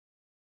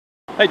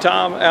Hey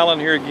Tom, Alan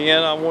here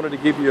again. I wanted to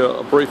give you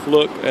a brief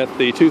look at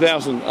the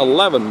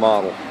 2011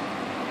 model.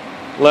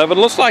 11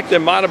 looks like there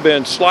might have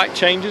been slight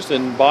changes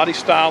in body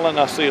styling.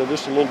 I see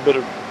just a little bit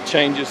of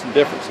changes and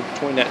difference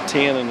between that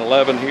 10 and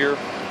 11 here.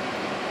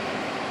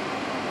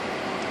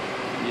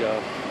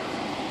 The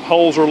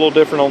holes are a little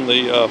different on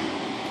the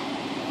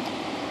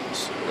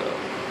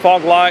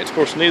fog lights. Of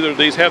course, neither of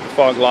these have the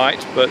fog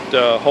lights, but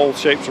hole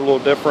shapes are a little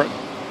different.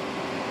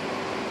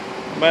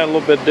 Man, a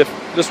little bit different.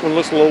 This one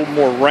looks a little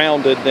more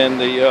rounded than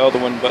the other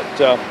one, but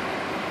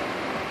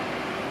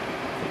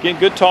again,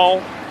 good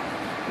tall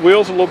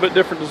wheels, a little bit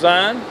different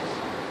design.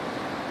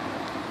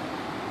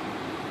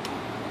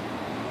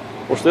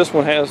 Of course, this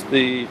one has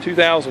the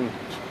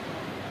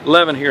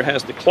 2011 here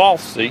has the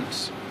cloth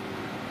seats.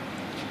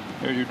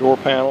 There's your door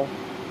panel.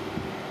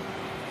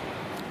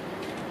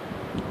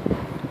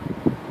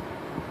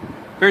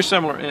 Very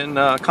similar in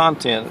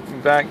content.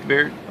 In fact,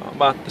 very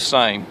about the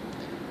same.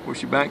 Of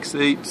course, your back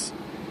seats.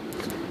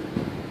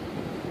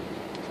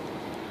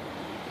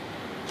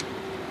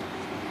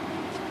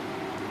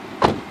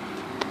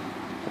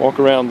 Walk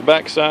around the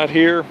back side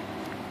here.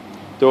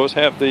 Those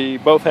have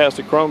both has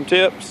the chrome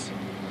tips.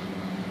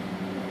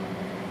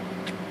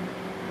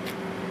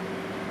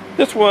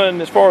 This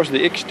one, as far as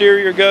the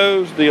exterior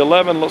goes, the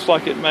 11 looks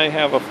like it may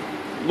have a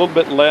little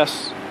bit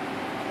less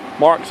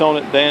marks on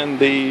it than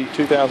the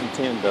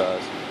 2010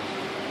 does.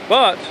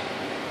 But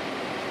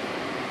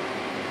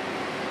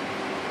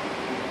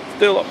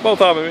still,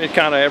 both of them in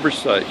kind of average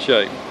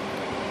shape.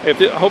 I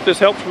hope this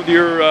helps with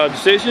your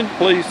decision.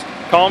 Please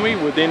call me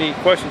with any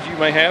questions you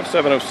may have,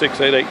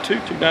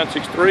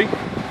 706-882-2963.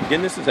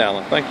 Again, this is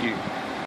Alan. Thank you.